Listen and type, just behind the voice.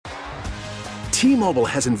T-Mobile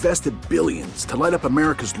has invested billions to light up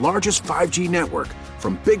America's largest 5G network,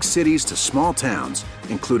 from big cities to small towns,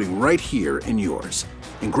 including right here in yours.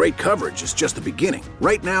 And great coverage is just the beginning.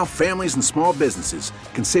 Right now, families and small businesses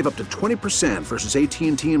can save up to 20% versus AT&T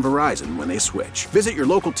and Verizon when they switch. Visit your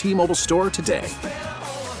local T-Mobile store today.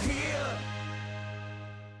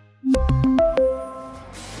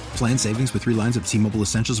 Plan savings with 3 lines of T-Mobile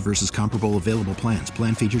Essentials versus comparable available plans.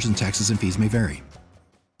 Plan features and taxes and fees may vary.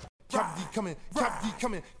 Coming.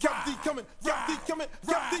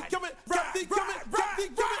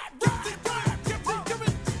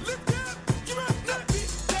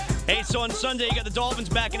 Hey, so on Sunday, you got the Dolphins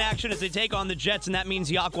back in action as they take on the Jets, and that means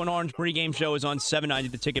the Aqua and Orange pregame show is on 790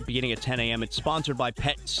 The Ticket beginning at 10 a.m. It's sponsored by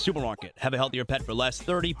Pet Supermarket. Have a healthier pet for less.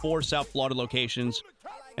 34 South Florida locations,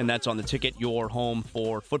 and that's on The Ticket, your home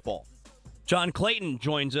for football. John Clayton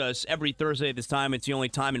joins us every Thursday at this time. It's the only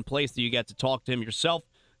time and place that you get to talk to him yourself.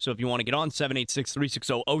 So if you want to get on,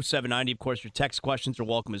 786-360-0790. Of course, your text questions are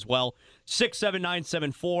welcome as well.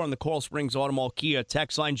 67974 on the Coral Springs Automall Kia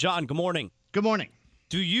text line. John, good morning. Good morning.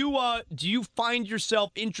 Do you find yourself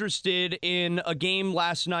interested in a game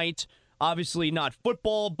last night? Obviously not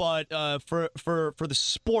football, but for the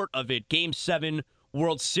sport of it, Game 7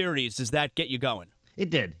 World Series. Does that get you going? It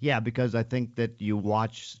did, yeah, because I think that you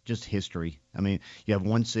watch just history. I mean, you have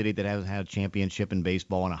one city that hasn't had a championship in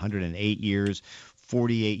baseball in 108 years.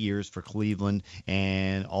 48 years for Cleveland,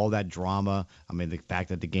 and all that drama. I mean, the fact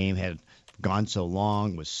that the game had gone so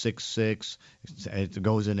long, was 6-6, it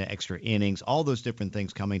goes into extra innings, all those different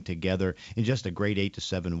things coming together in just a great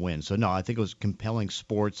 8-7 win. So, no, I think it was compelling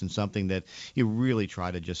sports and something that you really try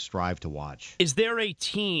to just strive to watch. Is there a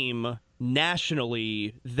team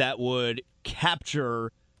nationally that would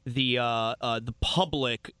capture the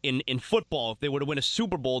public in football if they were to win a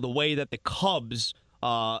Super Bowl the way that the Cubs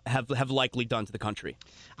have likely done to the country?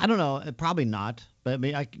 I don't know. Probably not. But I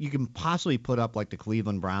mean, you can possibly put up like the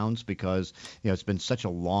Cleveland Browns because it's been such a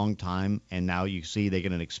long time, and now you see they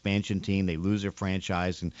get an expansion team. They lose their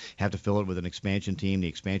franchise and have to fill it with an expansion team. The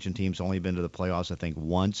expansion team's only been to the playoffs, I think,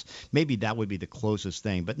 once. Maybe that would be the closest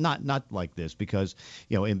thing, but not like this because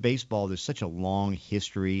in baseball there's such a long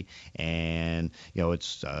history, and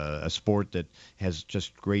it's a sport that has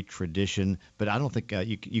just great tradition. But I don't think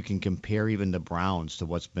you can compare even the Browns to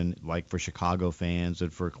what's been like for Chicago fans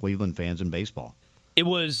and for Cleveland fans in baseball. It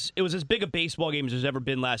was as big a baseball game as there's ever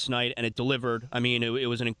been last night, and it delivered. I mean, it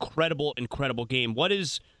was an incredible game. What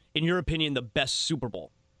is, in your opinion, the best Super Bowl?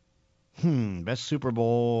 Best Super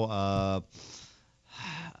Bowl. I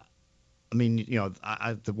mean,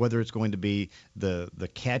 whether it's going to be the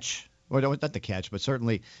catch. Or not the catch, but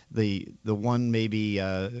certainly the one maybe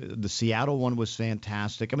the Seattle one was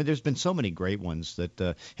fantastic. I mean, there's been so many great ones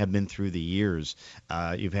that have been through the years.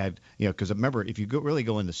 You've had, because remember, if you really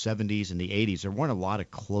go in the 70s and the 80s, there weren't a lot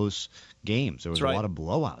of close games. There was a lot of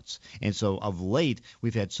blowouts. And so of late,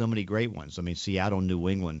 we've had so many great ones. I mean, Seattle-New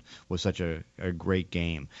England was such a great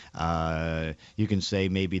game. You can say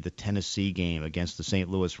maybe the Tennessee game against the St.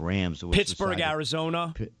 Louis Rams.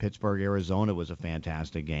 Pittsburgh-Arizona. Pittsburgh-Arizona was a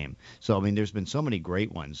fantastic game. So, I mean, there's been so many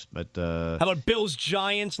great ones. But how about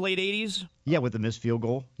Bills-Giants, late 80s? Yeah, with the missed field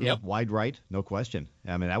goal. Yep. Yeah, wide right, no question.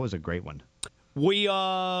 I mean, that was a great one.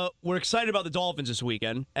 We're excited about the Dolphins this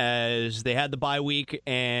weekend as they had the bye week,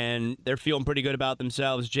 and they're feeling pretty good about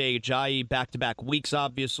themselves. Jay Ajayi, back-to-back weeks,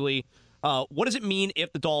 obviously. What does it mean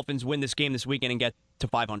if the Dolphins win this game this weekend and get to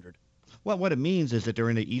 500? Well, what it means is that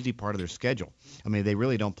they're in the easy part of their schedule. I mean, they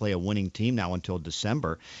really don't play a winning team now until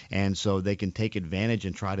December, and so they can take advantage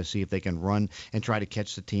and try to see if they can run and try to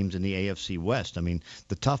catch the teams in the AFC West. I mean,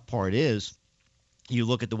 the tough part is you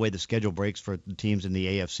look at the way the schedule breaks for the teams in the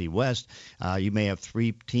AFC West, you may have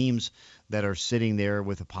 3 teams that are sitting there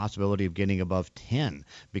with a possibility of getting above 10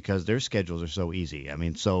 because their schedules are so easy. I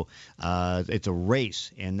mean, so it's a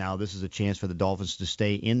race, and now this is a chance for the Dolphins to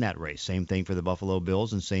stay in that race. Same thing for the Buffalo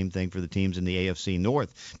Bills and same thing for the teams in the AFC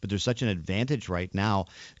North. But there's such an advantage right now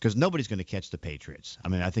because nobody's going to catch the Patriots. I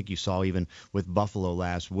mean, I think you saw even with Buffalo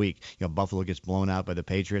last week, Buffalo gets blown out by the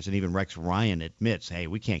Patriots, and even Rex Ryan admits, hey,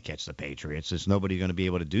 we can't catch the Patriots. There's nobody going to be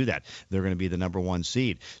able to do that. They're going to be the number 1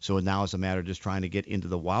 seed. So now it's a matter of just trying to get into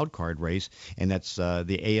the wild card race. And that's the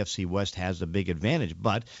AFC West has a big advantage.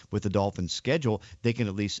 But with the Dolphins' schedule, they can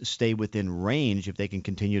at least stay within range if they can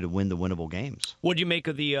continue to win the winnable games. What do you make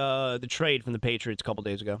of the trade from the Patriots a couple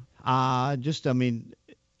days ago? I mean,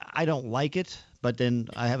 I don't like it, But then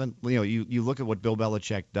I haven't, you look at what Bill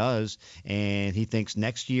Belichick does, and he thinks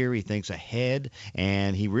next year, he thinks ahead,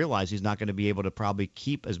 and he realizes he's not going to be able to probably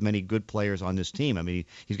keep as many good players on this team. I mean,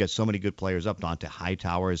 he's got so many good players up. Dante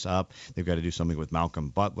Hightower is up. They've got to do something with Malcolm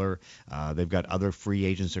Butler. They've got other free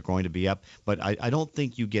agents that are going to be up. But I don't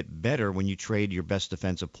think you get better when you trade your best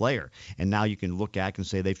defensive player. And now you can look back and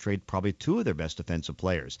say they've traded probably two of their best defensive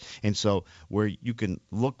players. And so where you can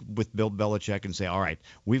look with Bill Belichick and say, all right,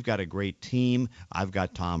 we've got a great team. I've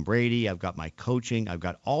got Tom Brady. I've got my coaching. I've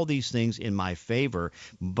got all these things in my favor,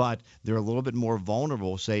 but they're a little bit more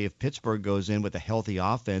vulnerable. Say if Pittsburgh goes in with a healthy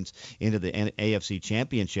offense into the AFC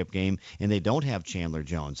Championship game and they don't have Chandler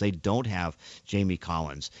Jones, they don't have Jamie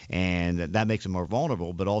Collins, and that makes them more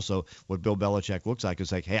vulnerable. But also what Bill Belichick looks like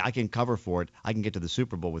is like, hey, I can cover for it. I can get to the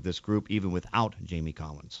Super Bowl with this group even without Jamie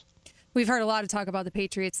Collins. We've heard a lot of talk about the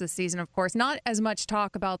Patriots this season, of course. Not as much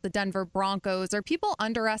talk about the Denver Broncos. Are people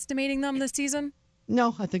underestimating them this season?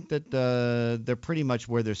 No, I think that they're pretty much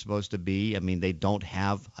where they're supposed to be. I mean, they don't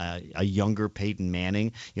have a younger Peyton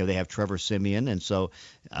Manning. They have Trevor Siemian, and so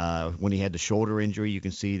when he had the shoulder injury, you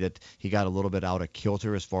can see that he got a little bit out of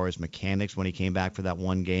kilter as far as mechanics when he came back for that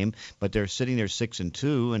one game. But they're sitting there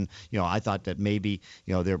 6-2, and I thought that maybe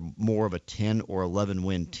they're more of a 10 or 11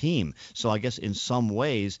 win team. So I guess in some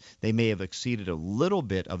ways they may have exceeded a little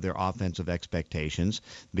bit of their offensive expectations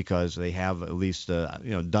because they have at least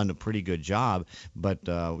done a pretty good job. But,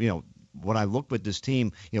 when I look with this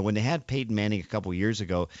team, when they had Peyton Manning a couple years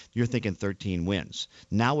ago, you're thinking 13 wins.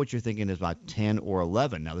 Now what you're thinking is about 10 or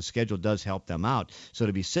 11. Now the schedule does help them out. So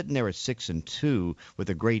to be sitting there at 6-2 with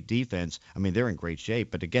a great defense, I mean, they're in great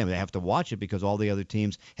shape. But again, they have to watch it because all the other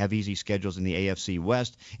teams have easy schedules in the AFC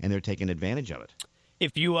West, and they're taking advantage of it.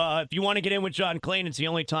 If you want to get in with John Clayton, it's the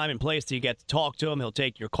only time and place that you get to talk to him. He'll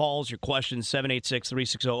take your calls, your questions,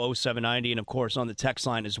 786-360-0790, and, of course, on the text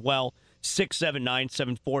line as well,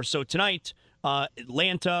 67974. So tonight,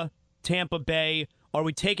 Atlanta, Tampa Bay. Are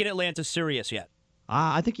we taking Atlanta serious yet?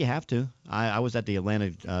 I think you have to. I was at the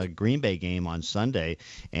Atlanta-Green Bay game on Sunday,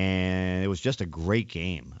 and it was just a great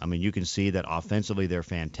game. I mean, you can see that offensively they're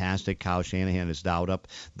fantastic. Kyle Shanahan has dialed up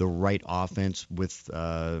the right offense with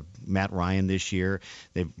Matt Ryan this year.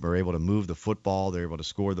 They were able to move the football. They're able to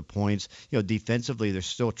score the points. Defensively, they're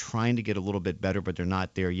still trying to get a little bit better, but they're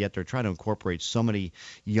not there yet. They're trying to incorporate so many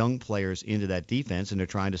young players into that defense, and they're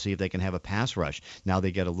trying to see if they can have a pass rush. Now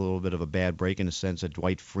they get a little bit of a bad break in the sense that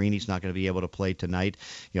Dwight Freeney's not going to be able to play tonight.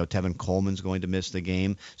 Tevin Coleman's going to miss the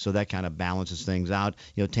game, so that kind of balances things out.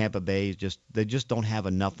 Tampa Bay they just don't have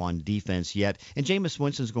enough on defense yet, and Jameis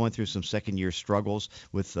Winston's going through some second-year struggles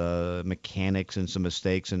with mechanics and some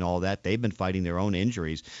mistakes and all that. They've been fighting their own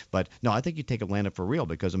injuries, but no, I think you take Atlanta for real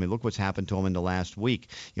because look what's happened to them in the last week,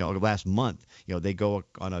 last month. They go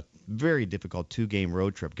on a very difficult 2-game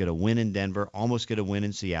road trip, get a win in Denver, almost get a win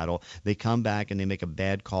in Seattle. They come back and they make a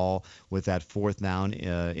bad call with that fourth down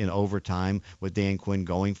in overtime with Dan Quinn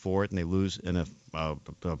going for it, and they lose in a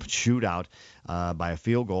shootout by a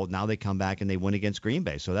field goal. Now they come back and they win against Green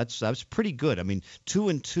Bay. So that's pretty good. I mean,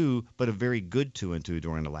 2-2, but a very good 2-2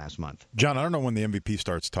 during the last month. John, I don't know when the MVP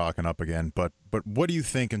starts talking up again, but what do you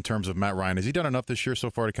think in terms of Matt Ryan? Has he done enough this year so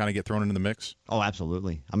far to kind of get thrown into the mix? Oh,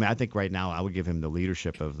 absolutely. I mean, I think right now I would give him the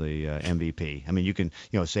leadership of the MVP. I mean, you can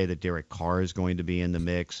say that Derek Carr is going to be in the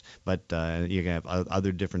mix, but you can have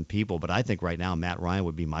other different people. But I think right now Matt Ryan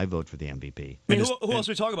would be my vote for the MVP. I mean, who else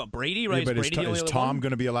are we talking about? Brady, right? Yeah, but is Tom one?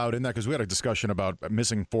 going to be allowed in that? Because we had a discussion about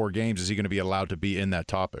missing 4 games. Is he going to be allowed to be in that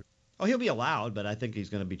topic? Oh, he'll be allowed, but I think he's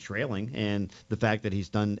going to be trailing. And the fact that he's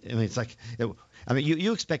done, I mean, it's like,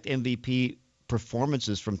 you expect MVP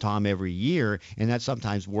performances from Tom every year, and that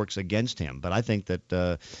sometimes works against him. But I think that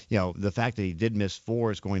the fact that he did miss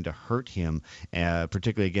 4 is going to hurt him,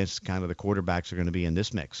 particularly against kind of the quarterbacks that are going to be in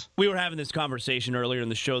this mix. We were having this conversation earlier in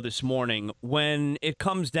the show this morning. When it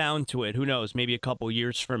comes down to it, who knows, maybe a couple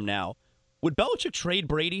years from now, would Belichick trade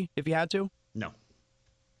Brady if he had to? No.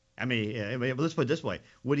 I mean, let's put it this way.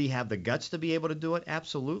 Would he have the guts to be able to do it?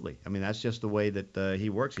 Absolutely. I mean, that's just the way that he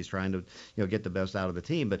works. He's trying to get the best out of the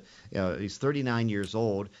team. But he's 39 years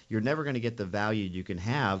old. You're never going to get the value you can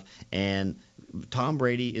have. And Tom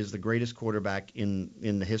Brady is the greatest quarterback in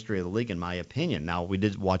the history of the league, in my opinion. Now, we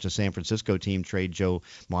did watch a San Francisco team trade Joe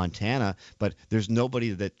Montana, but there's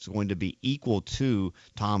nobody that's going to be equal to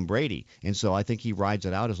Tom Brady. And so I think he rides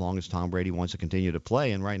it out as long as Tom Brady wants to continue to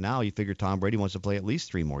play. And right now, you figure Tom Brady wants to play at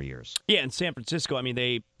least 3 more years. Yeah, in San Francisco, I mean,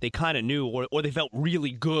 they kind of knew or they felt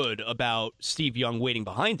really good about Steve Young waiting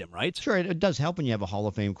behind him, right? Sure, it does help when you have a Hall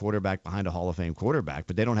of Fame quarterback behind a Hall of Fame quarterback,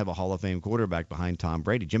 but they don't have a Hall of Fame quarterback behind Tom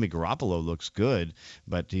Brady. Jimmy Garoppolo looks good,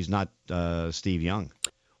 but he's not Steve Young.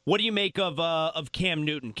 What do you make of Cam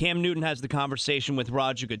Newton? Cam Newton has the conversation with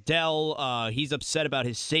Roger Goodell. He's upset about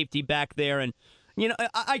his safety back there. And,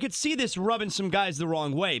 I could see this rubbing some guys the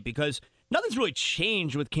wrong way because nothing's really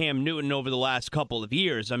changed with Cam Newton over the last couple of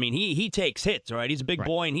years. I mean, he takes hits, all right? He's a big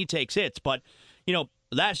boy and he takes hits. But,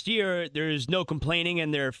 last year there's no complaining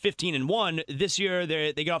and they're 15-1. This year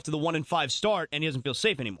they get off to the 1-5 start and he doesn't feel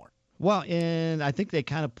safe anymore. Well, and I think they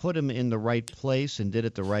kind of put him in the right place and did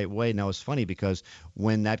it the right way. Now, it's funny because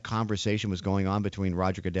when that conversation was going on between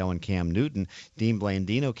Roger Goodell and Cam Newton, Dean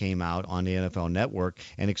Blandino came out on the NFL Network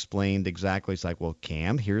and explained exactly. It's like, well,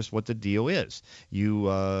 Cam, here's what the deal is.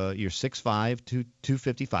 You're 6'5",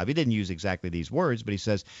 255. He didn't use exactly these words, but he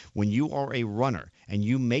says when you are a runner and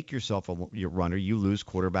you make yourself a runner, you lose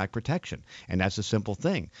quarterback protection. And that's a simple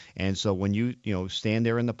thing. And so when you stand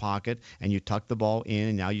there in the pocket and you tuck the ball in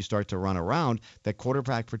and now you start to run around, that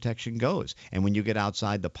quarterback protection goes. And when you get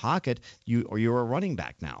outside the pocket, you're a running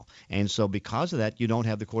back now. And so because of that, you don't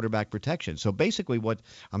have the quarterback protection. So basically what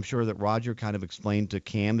I'm sure that Roger kind of explained to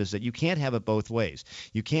Cam is that you can't have it both ways.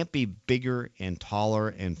 You can't be bigger and taller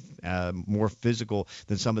and more physical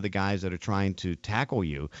than some of the guys that are trying to tackle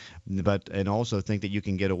you, and also think that you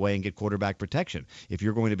can get away and get quarterback protection. If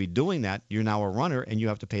you're going to be doing that, you're now a runner and you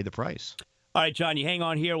have to pay the price. All right, John, you hang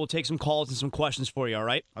on here. We'll take some calls and some questions for you, all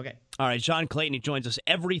right? Okay. All right, John Clayton, he joins us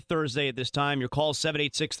every Thursday at this time. Your call,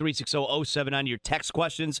 786-360-0790. Your text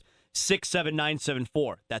questions,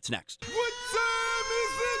 67974. That's next. What time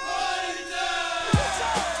is it?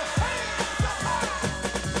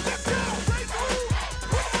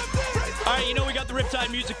 All right, we got the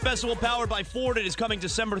Riptide Music Festival powered by Ford. It is coming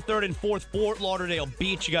December 3rd and 4th, Fort Lauderdale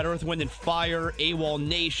Beach. You got Earth, Wind, and Fire, AWOL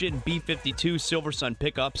Nation, B-52, Silver Sun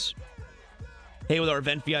Pickups. Hey, with our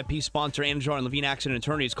event VIP sponsor, Anjar and Levine Accident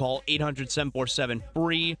Attorneys, call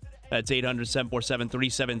 800-747-FREE. That's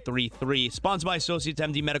 800-747-3733. Sponsored by Associates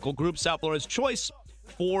MD Medical Group, South Florida's choice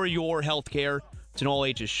for your health care. It's an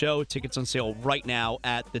all-ages show. Tickets on sale right now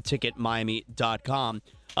at theticketmiami.com.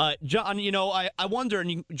 John, I wonder,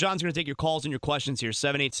 and John's going to take your calls and your questions here,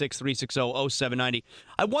 786-360-0790.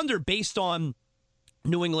 I wonder, based on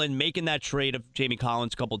New England making that trade of Jamie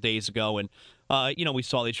Collins a couple days ago, and we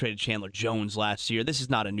saw they traded Chandler Jones last year. This is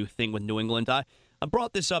not a new thing with New England. I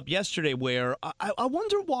brought this up yesterday where I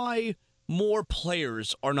wonder why more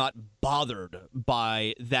players are not bothered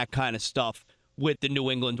by that kind of stuff with the New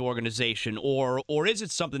England organization, or is it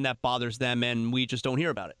something that bothers them and we just don't hear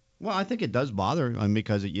about it? Well, I think it does bother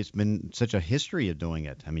because it's been such a history of doing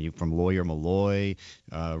it. I mean, from Lawyer Malloy,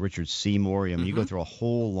 Richard Seymour. I mean, you go through a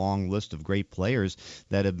whole long list of great players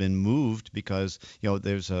that have been moved because,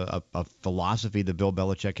 there's a philosophy that Bill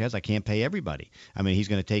Belichick has. I can't pay everybody. I mean, he's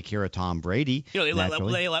going to take care of Tom Brady. They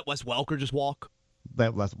let Wes Welker just walk.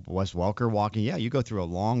 But Wes Welker walking, you go through a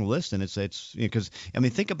long list, and it's because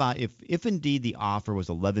think about if indeed the offer was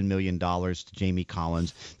 $11 million to Jamie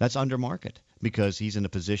Collins, that's under market. Because he's in a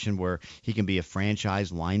position where he can be a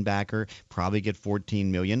franchise linebacker, probably get $14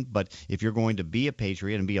 million. But if you're going to be a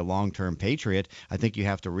Patriot and be a long-term Patriot, I think you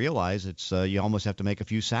have to realize you almost have to make a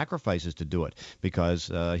few sacrifices to do it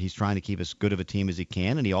because he's trying to keep as good of a team as he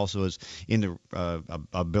can, and he also is in the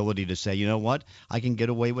ability to say, you know what, I can get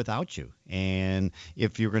away without you. And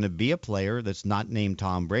if you're going to be a player that's not named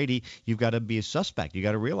Tom Brady, you've got to be a suspect. You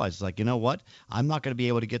got to realize it's like, you know what, I'm not going to be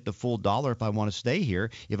able to get the full dollar if I want to stay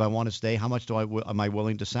here. If I want to stay, how much am I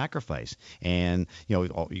willing to sacrifice? And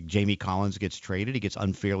Jamie Collins gets traded. He gets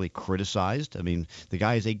unfairly criticized. I mean, the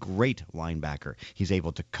guy is a great linebacker. He's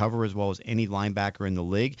able to cover as well as any linebacker in the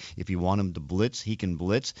league. If you want him to blitz. He can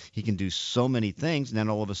do so many things. And then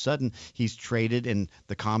all of a sudden he's traded, and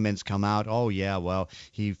the comments come out. Oh yeah, well,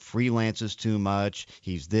 he freelances too much.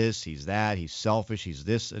 He's this. He's that. He's selfish. He's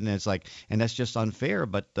this. And it's like, and that's just unfair.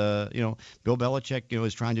 But Bill Belichick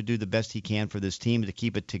is trying to do the best he can for this team to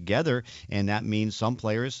keep it together. And that means some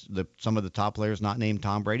players, some of the top players not named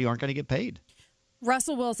Tom Brady, aren't going to get paid.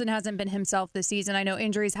 Russell Wilson hasn't been himself this season. I know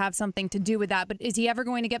injuries have something to do with that, but is he ever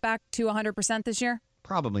going to get back to 100% this year?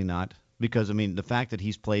 Probably not. Because, the fact that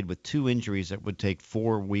he's played with 2 injuries that would take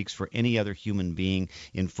 4 weeks for any other human being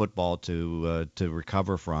in football to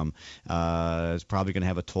recover from is probably going to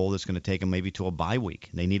have a toll that's going to take him maybe to a bye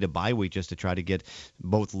week. They need a bye week just to try to get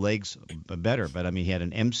both legs better. But, he had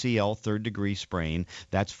an MCL third-degree sprain.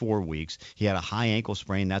 That's 4 weeks. He had a high ankle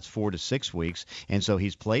sprain. That's 4 to 6 weeks. And so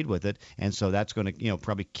he's played with it. And so that's going to,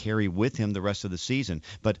 probably carry with him the rest of the season.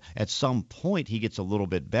 But at some point, he gets a little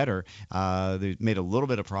bit better. They made a little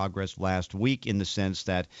bit of progress last last week in the sense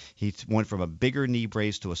that he went from a bigger knee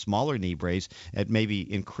brace to a smaller knee brace. It maybe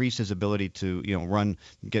increased his ability to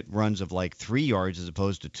get runs of like 3 yards as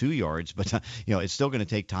opposed to 2 yards. But it's still going to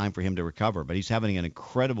take time for him to recover. But he's having an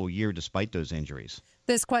incredible year despite those injuries.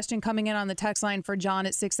 This question coming in on the text line for John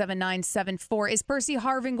at 67974. Is Percy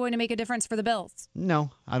Harvin going to make a difference for the Bills? No,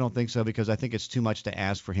 I don't think so, because I think it's too much to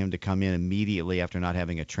ask for him to come in immediately after not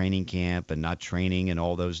having a training camp and not training and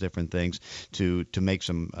all those different things to make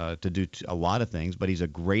to do a lot of things. But he's a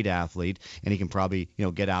great athlete, and he can probably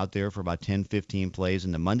get out there for about 10, 15 plays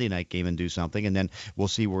in the Monday night game and do something, and then we'll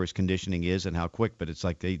see where his conditioning is and how quick. But it's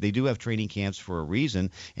like they do have training camps for a reason,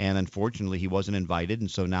 and unfortunately he wasn't invited, and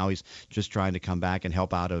so now he's just trying to come back and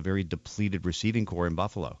help out a very depleted receiving core in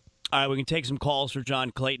Buffalo. All right, we can take some calls for John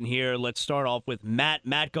Clayton here. Let's start off with Matt.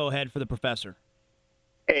 Matt, go ahead for the professor.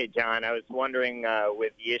 Hey, John. I was wondering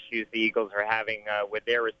with the issues the Eagles are having with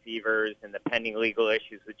their receivers and the pending legal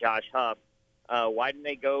issues with Josh Huff, why didn't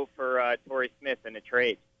they go for Torrey Smith in a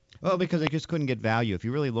trade? Well, because they just couldn't get value. If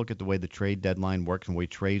you really look at the way the trade deadline works and the way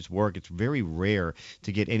trades work, it's very rare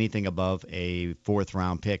to get anything above a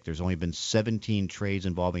fourth-round pick. There's only been 17 trades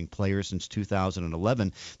involving players since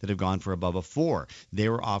 2011 that have gone for above a 4. They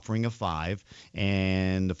were offering a 5,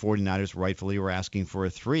 and the 49ers rightfully were asking for a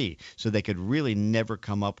 3. So they could really never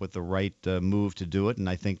come up with the right move to do it. And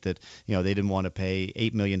I think that they didn't want to pay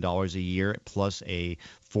 $8 million a year plus a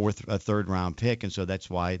third-round pick, and so that's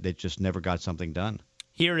why they just never got something done.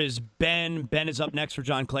 Here is Ben. Ben is up next for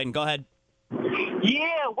John Clayton. Go ahead.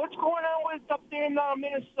 Yeah, what's going on with up there in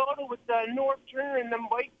Minnesota with North Turner and them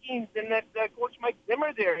Vikings and that Coach Mike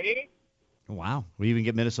Zimmer there, eh? Wow, we even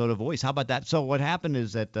get Minnesota voice. How about that? So what happened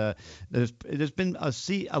is that there's been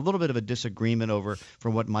a little bit of a disagreement over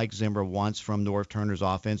from what Mike Zimmer wants from North Turner's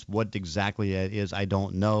offense. What exactly that is, I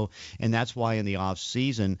don't know, and that's why in the off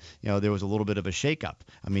season, there was a little bit of a shakeup.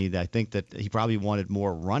 I mean, I think that he probably wanted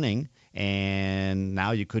more running, and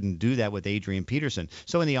now you couldn't do that with Adrian Peterson.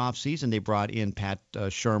 So in the offseason, they brought in Pat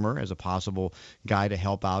Shermer as a possible guy to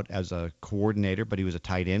help out as a coordinator, but he was a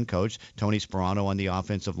tight end coach. Tony Sperano on the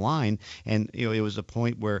offensive line. And, it was a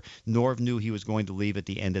point where Norv knew he was going to leave at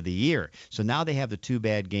the end of the year. So now they have the 2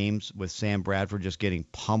 bad games with Sam Bradford just getting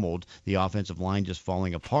pummeled, the offensive line just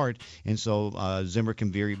falling apart. And so Zimmer can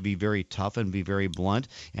be very tough and be very blunt.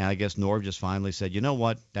 And I guess Norv just finally said, you know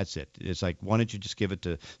what, that's it. It's like, why don't you just give it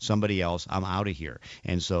to somebody else? I'm out of here.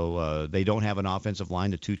 And so they don't have an offensive line.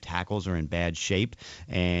 The 2 tackles are in bad shape,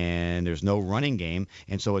 and there's no running game.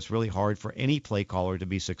 And so it's really hard for any play caller to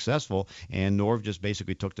be successful. And Norv just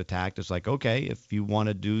basically took the tact. It's like, okay, if you want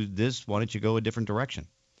to do this, why don't you go a different direction?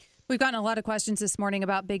 We've gotten a lot of questions this morning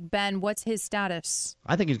about Big Ben. What's his status?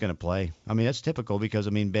 I think he's going to play. I mean, that's typical because,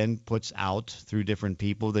 Ben puts out through different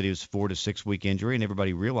people that he was 4 to 6 week injury, and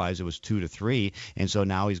everybody realized it was 2 to 3. And so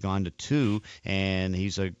now he's gone to 2, and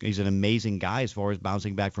he's an amazing guy as far as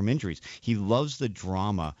bouncing back from injuries. He loves the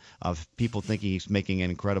drama of people thinking he's making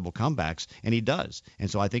incredible comebacks, and he does. And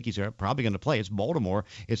so I think he's probably going to play. It's Baltimore.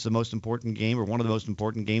 It's the most important game, or one of the most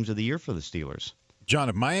important games of the year for the Steelers. John,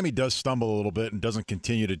 if Miami does stumble a little bit and doesn't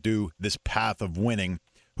continue to do this path of winning,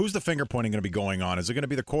 who's the finger pointing going to be going on? Is it going to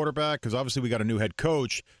be the quarterback? Because obviously we got a new head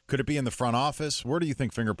coach. Could it be in the front office? Where do you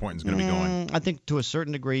think finger pointing is going to be going? I think to a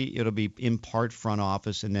certain degree it'll be in part front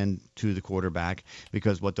office and then to the quarterback,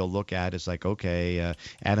 because what they'll look at is like, okay,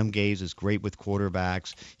 Adam Gase is great with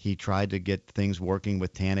quarterbacks. He tried to get things working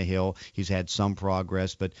with Tannehill. He's had some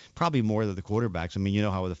progress, but probably more to the quarterbacks. I mean, you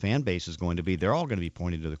know how the fan base is going to be. They're all going to be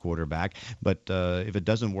pointing to the quarterback. But if it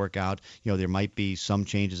doesn't work out, there might be some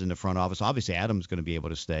changes in the front office. Obviously, Adam's going to be able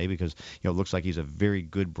to stay because it looks like he's a very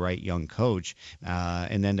good, bright young coach.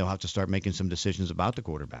 And then they'll have to start making some decisions about the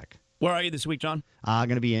quarterback. Where are you this week, John? I'm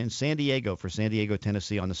going to be in San Diego for San Diego,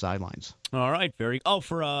 Tennessee on the sidelines. All right, for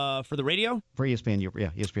the radio? For ESPN,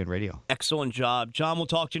 ESPN Radio. Excellent job. John, we'll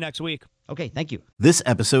talk to you next week. Okay, thank you. This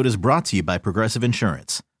episode is brought to you by Progressive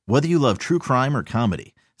Insurance. Whether you love true crime or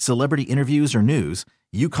comedy, celebrity interviews or news,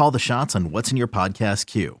 you call the shots on what's in your podcast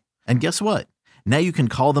queue. And guess what? Now you can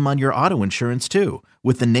call them on your auto insurance too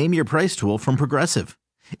with the Name Your Price tool from Progressive.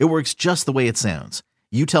 It works just the way it sounds.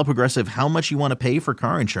 You tell Progressive how much you want to pay for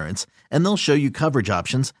car insurance, and they'll show you coverage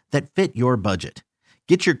options that fit your budget.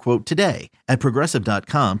 Get your quote today at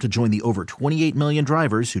Progressive.com to join the over 28 million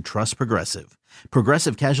drivers who trust Progressive.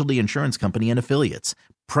 Progressive Casualty Insurance Company and Affiliates.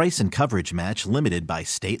 Price and coverage match limited by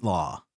state law.